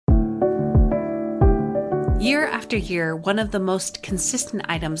Year after year, one of the most consistent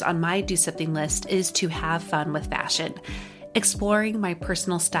items on my do something list is to have fun with fashion. Exploring my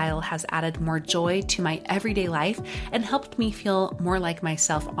personal style has added more joy to my everyday life and helped me feel more like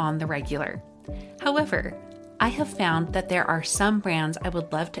myself on the regular. However, I have found that there are some brands I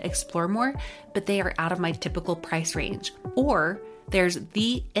would love to explore more, but they are out of my typical price range. Or there's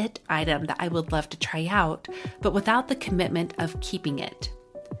the it item that I would love to try out, but without the commitment of keeping it.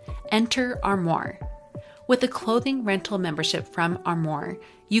 Enter Armoire. With a clothing rental membership from Armoire,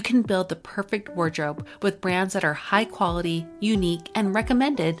 you can build the perfect wardrobe with brands that are high quality, unique, and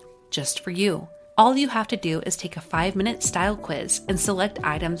recommended just for you. All you have to do is take a 5-minute style quiz and select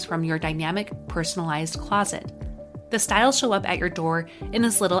items from your dynamic, personalized closet. The styles show up at your door in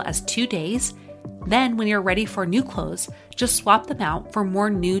as little as 2 days. Then, when you're ready for new clothes, just swap them out for more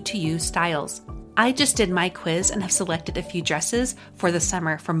new-to-you styles. I just did my quiz and have selected a few dresses for the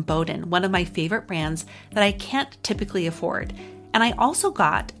summer from Boden, one of my favorite brands that I can't typically afford. And I also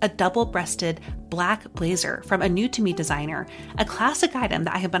got a double-breasted black blazer from a new-to-me designer, a classic item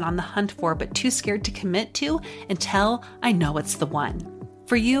that I have been on the hunt for but too scared to commit to until I know it's the one.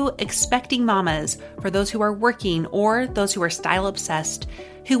 For you expecting mamas, for those who are working or those who are style-obsessed,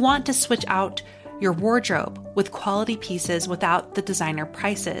 who want to switch out your wardrobe with quality pieces without the designer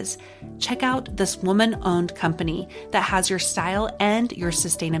prices, check out this woman-owned company that has your style and your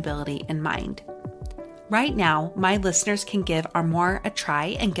sustainability in mind. Right now, my listeners can give Armoire a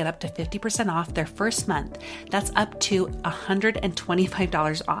try and get up to 50% off their first month. That's up to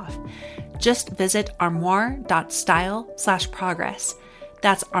 $125 off. Just visit armoire.style/progress.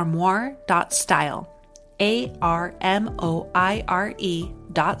 That's armoire.style.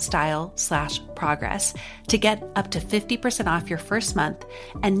 ARMOIRE.style/progress to get up to 50% off your first month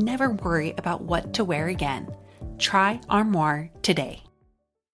and never worry about what to wear again. Try Armoire today.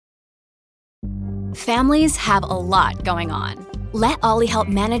 Families have a lot going on. Let Ollie help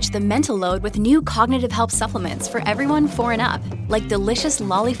manage the mental load with new cognitive help supplements for everyone 4 and up, like delicious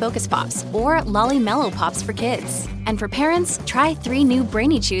Lolly Focus Pops or Lolly Mellow Pops for kids. And for parents, try 3 new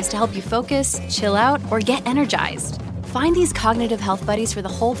Brainy Chews to help you focus, chill out, or get energized. Find these cognitive health buddies for the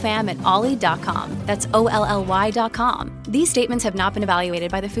whole fam at ollie.com. That's OLLY.com. These statements have not been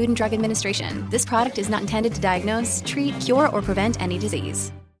evaluated by the Food and Drug Administration. This product is not intended to diagnose, treat, cure, or prevent any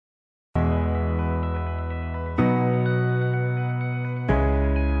disease.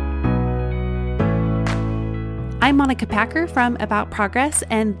 I'm Monica Packer from About Progress,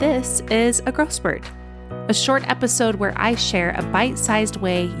 and this is a Growth Spurt, a short episode where I share a bite-sized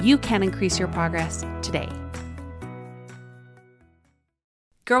way you can increase your progress today.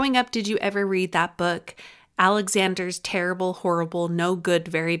 Growing up, did you ever read that book, Alexander's Terrible, Horrible, No Good,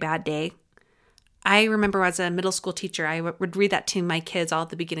 Very Bad Day? I remember as a middle school teacher, I would read that to my kids all at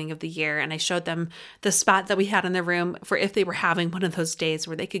the beginning of the year, and I showed them the spot that we had in the room for if they were having one of those days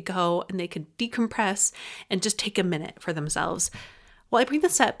where they could go and they could decompress and just take a minute for themselves. Well, I bring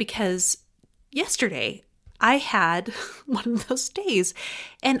this up because yesterday I had one of those days,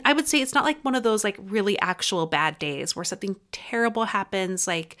 and I would say it's not like one of those like really actual bad days where something terrible happens,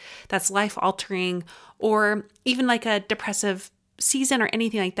 like that's life-altering, or even like a depressive season or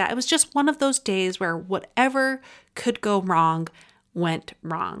anything like that. It was just one of those days where whatever could go wrong went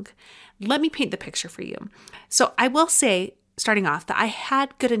wrong. Let me paint the picture for you. So I will say, starting off, that I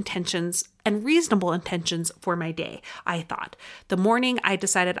had good intentions and reasonable intentions for my day. I thought the morning I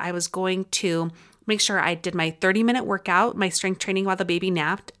decided I was going to make sure I did my 30-minute workout, my strength training while the baby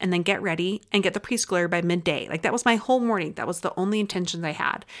napped, and then get ready and get the preschooler by midday. Like that was my whole morning. That was the only intentions I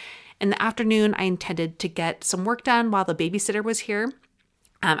had. In the afternoon, I intended to get some work done while the babysitter was here.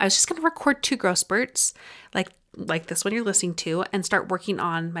 I was just going to record 2 growth spurts, like this one you're listening to, and start working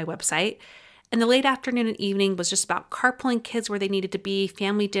on my website. And the late afternoon and evening was just about carpooling kids where they needed to be,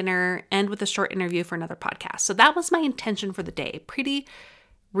 family dinner, and with a short interview for another podcast. So that was my intention for the day. Pretty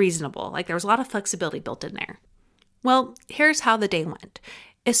reasonable. Like there was a lot of flexibility built in there. Well, here's how the day went.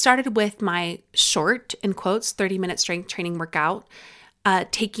 It started with my short, in quotes, 30-minute strength training workout,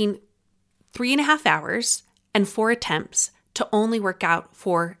 taking 3.5 hours and 4 attempts to only work out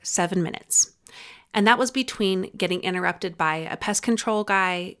for 7 minutes. And that was between getting interrupted by a pest control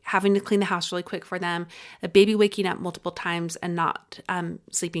guy, having to clean the house really quick for them, a baby waking up multiple times and not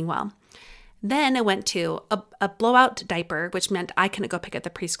sleeping well. Then I went to a blowout diaper, which meant I couldn't go pick up the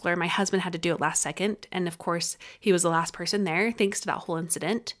preschooler. My husband had to do it last second. And of course, he was the last person there, thanks to that whole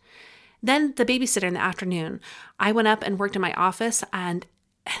incident. Then the babysitter in the afternoon, I went up and worked in my office, and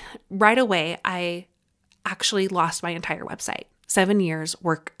right away, I actually lost my entire website. 7 years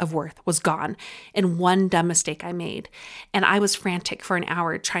work of worth was gone in one dumb mistake I made. And I was frantic for an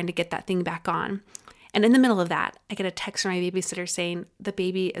hour trying to get that thing back on. And in the middle of that, I get a text from my babysitter saying the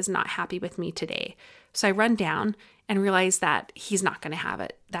baby is not happy with me today. So I run down and realize that he's not going to have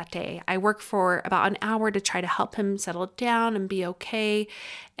it that day. I work for about an hour to try to help him settle down and be okay.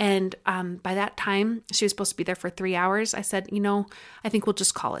 And by that time, she was supposed to be there for 3 hours. I said, I think we'll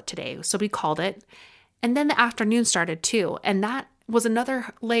just call it today. So we called it. And then the afternoon started too. And that was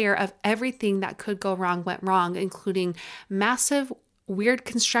another layer of everything that could go wrong went wrong, including massive weird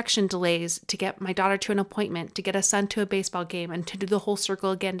construction delays to get my daughter to an appointment, to get a son to a baseball game, and to do the whole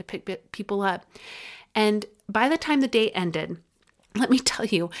circle again to pick people up. And by the time the day ended, let me tell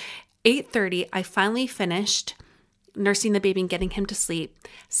you, 8:30, I finally finished nursing the baby and getting him to sleep,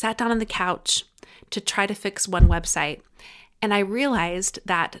 sat down on the couch to try to fix one website. And I realized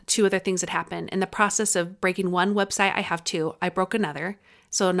that 2 other things had happened. In the process of breaking one website, I have 2. I broke another.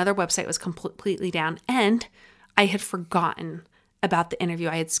 So another website was completely down. And I had forgotten about the interview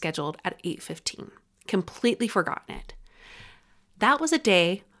I had scheduled at 8:15. Completely forgotten it. That was a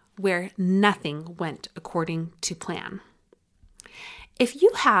day where nothing went according to plan. If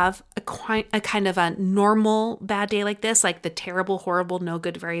you have a kind of a normal bad day like this, like the terrible, horrible, no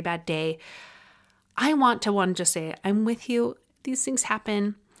good, very bad day, I want to just say, I'm with you. These things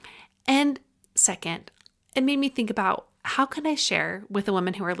happen. And second, it made me think about how can I share with the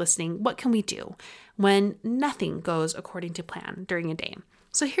women who are listening, what can we do when nothing goes according to plan during a day?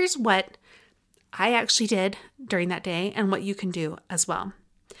 So here's what I actually did during that day and what you can do as well.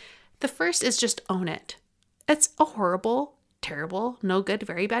 The first is just own it. It's a horrible, terrible, no good,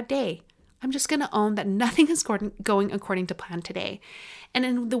 very bad day. I'm just going to own that nothing is going according to plan today. And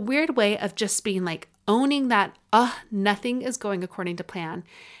in the weird way of just being like owning that, nothing is going according to plan.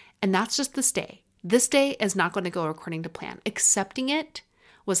 And that's just this day. This day is not going to go according to plan. Accepting it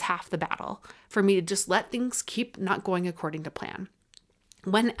was half the battle for me to just let things keep not going according to plan.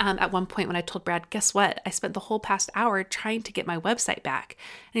 When at one point when I told Brad, guess what? I spent the whole past hour trying to get my website back.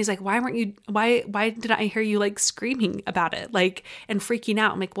 And he's like, why did I hear you like screaming about it, like, and freaking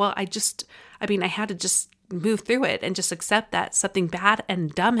out? I'm like, well, I had to just move through it and just accept that something bad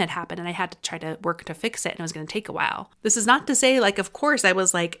and dumb had happened. And I had to try to work to fix it. And it was going to take a while. This is not to say like, of course I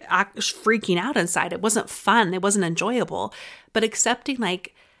was like freaking out inside. It wasn't fun. It wasn't enjoyable, but accepting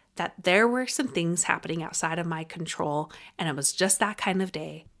like, that there were some things happening outside of my control, and it was just that kind of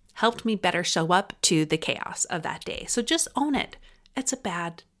day, helped me better show up to the chaos of that day. So just own it. It's a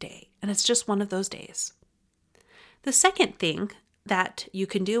bad day, and it's just one of those days. The second thing that you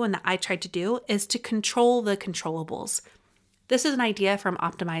can do and that I tried to do is to control the controllables. This is an idea from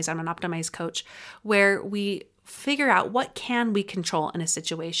Optimize. I'm an Optimize coach, where we figure out what can we control in a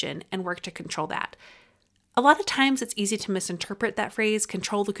situation and work to control that. A lot of times it's easy to misinterpret that phrase.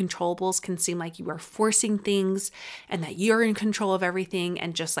 Control the controllables can seem like you are forcing things and that you're in control of everything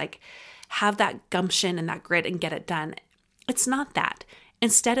and just like have that gumption and that grit and get it done. It's not that.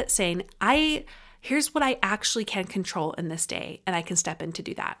 Instead, it's saying, here's what I actually can control in this day, and I can step in to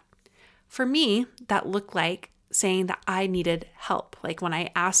do that. For me, that looked like saying that I needed help. Like when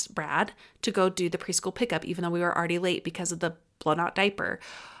I asked Brad to go do the preschool pickup, even though we were already late because of the blown out diaper,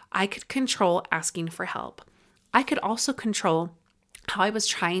 I could control asking for help. I could also control how I was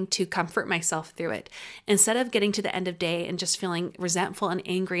trying to comfort myself through it. Instead of getting to the end of day and just feeling resentful and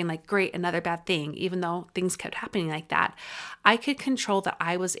angry and like, great, another bad thing, even though things kept happening like that, I could control that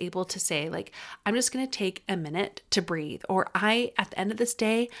I was able to say like, I'm just going to take a minute to breathe. Or at the end of this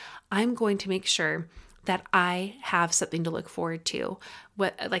day, I'm going to make sure that I have something to look forward to,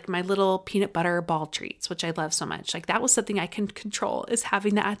 like my little peanut butter ball treats, which I love so much. Like that was something I can control, is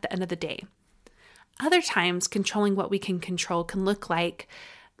having that at the end of the day. Other times, controlling what we can control can look like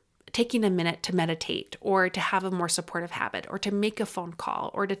taking a minute to meditate, or to have a more supportive habit, or to make a phone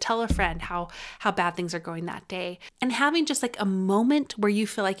call, or to tell a friend how bad things are going that day. And having just like a moment where you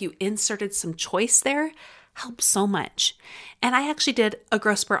feel like you inserted some choice there helps so much. And I actually did a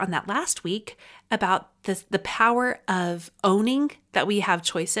growth spurt on that last week about the power of owning that we have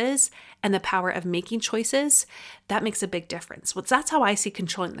choices and the power of making choices. That makes a big difference. Well, that's how I see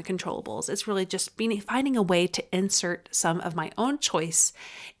controlling the controllables. It's really just finding a way to insert some of my own choice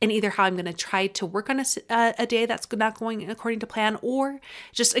in either how I'm going to try to work on a day that's not going according to plan, or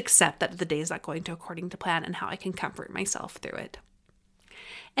just accept that the day is not going to according to plan, and how I can comfort myself through it.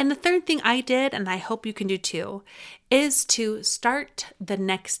 And the third thing I did, and I hope you can do too, is to start the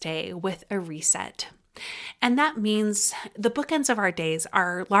next day with a reset. And that means the bookends of our days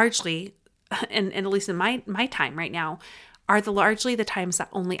are largely, and at least in my time right now, are largely the times that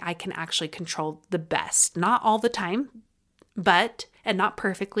only I can actually control the best. Not all the time, and not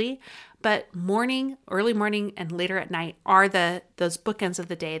perfectly, but morning, early morning, and later at night are those bookends of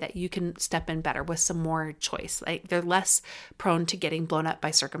the day that you can step in better with some more choice. Like they're less prone to getting blown up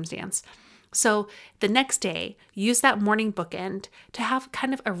by circumstance. So the next day, use that morning bookend to have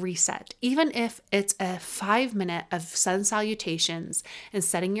kind of a reset, even if it's a 5 minute of sun salutations and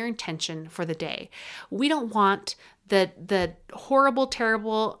setting your intention for the day. We don't want the horrible,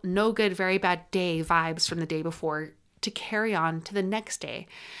 terrible, no good, very bad day vibes from the day before to carry on to the next day.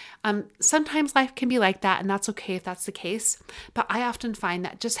 Sometimes life can be like that, and that's okay if that's the case. But I often find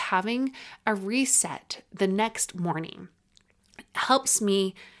that just having a reset the next morning helps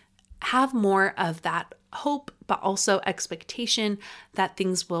me have more of that hope, but also expectation that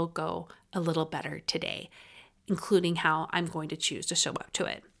things will go a little better today, including how I'm going to choose to show up to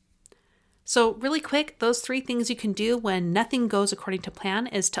it. So really quick, those 3 things you can do when nothing goes according to plan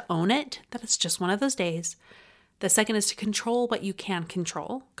is to own it, that it's just one of those days. The second is to control what you can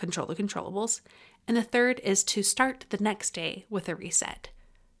control the controllables. And the third is to start the next day with a reset.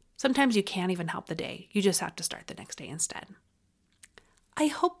 Sometimes you can't even help the day. You just have to start the next day instead. I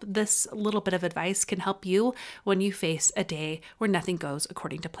hope this little bit of advice can help you when you face a day where nothing goes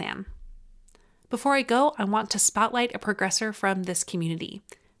according to plan. Before I go, I want to spotlight a progressor from this community.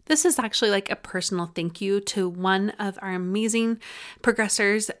 This is actually like a personal thank you to one of our amazing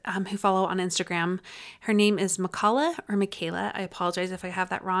progressors who follow on Instagram. Her name is Michaela. I apologize if I have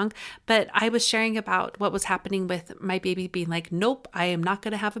that wrong, but I was sharing about what was happening with my baby being like, nope, I am not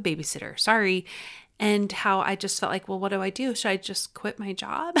going to have a babysitter. Sorry. And how I just felt like, well, what do I do? Should I just quit my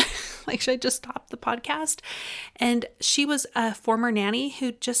job? Like, should I just stop the podcast? And she was a former nanny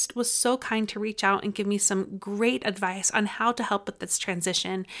who just was so kind to reach out and give me some great advice on how to help with this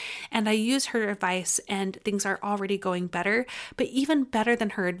transition. And I use her advice and things are already going better. But even better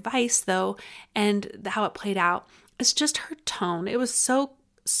than her advice, though, and how it played out, is just her tone. It was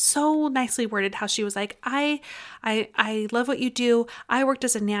so nicely worded how she was like, I love what you do. I worked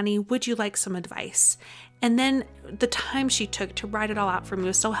as a nanny. Would you like some advice? And then the time she took to write it all out for me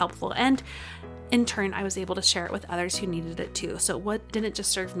was so helpful. And in turn, I was able to share it with others who needed it too. So what didn't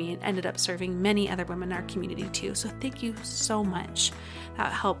just serve me, it ended up serving many other women in our community too. So thank you so much.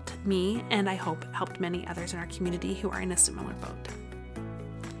 That helped me, and I hope helped many others in our community who are in a similar boat.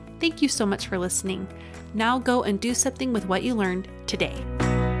 Thank you so much for listening. Now go and do something with what you learned today.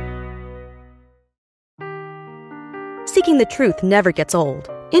 Seeking the truth never gets old.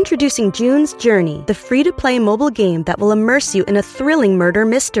 Introducing June's Journey, the free-to-play mobile game that will immerse you in a thrilling murder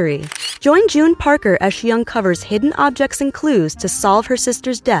mystery. Join June Parker as she uncovers hidden objects and clues to solve her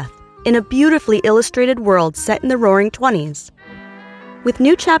sister's death in a beautifully illustrated world set in the Roaring '20s. With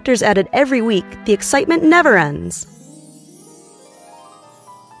new chapters added every week, the excitement never ends.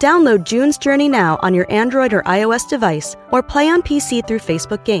 Download June's Journey now on your Android or iOS device, or play on PC through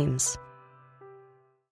Facebook Games.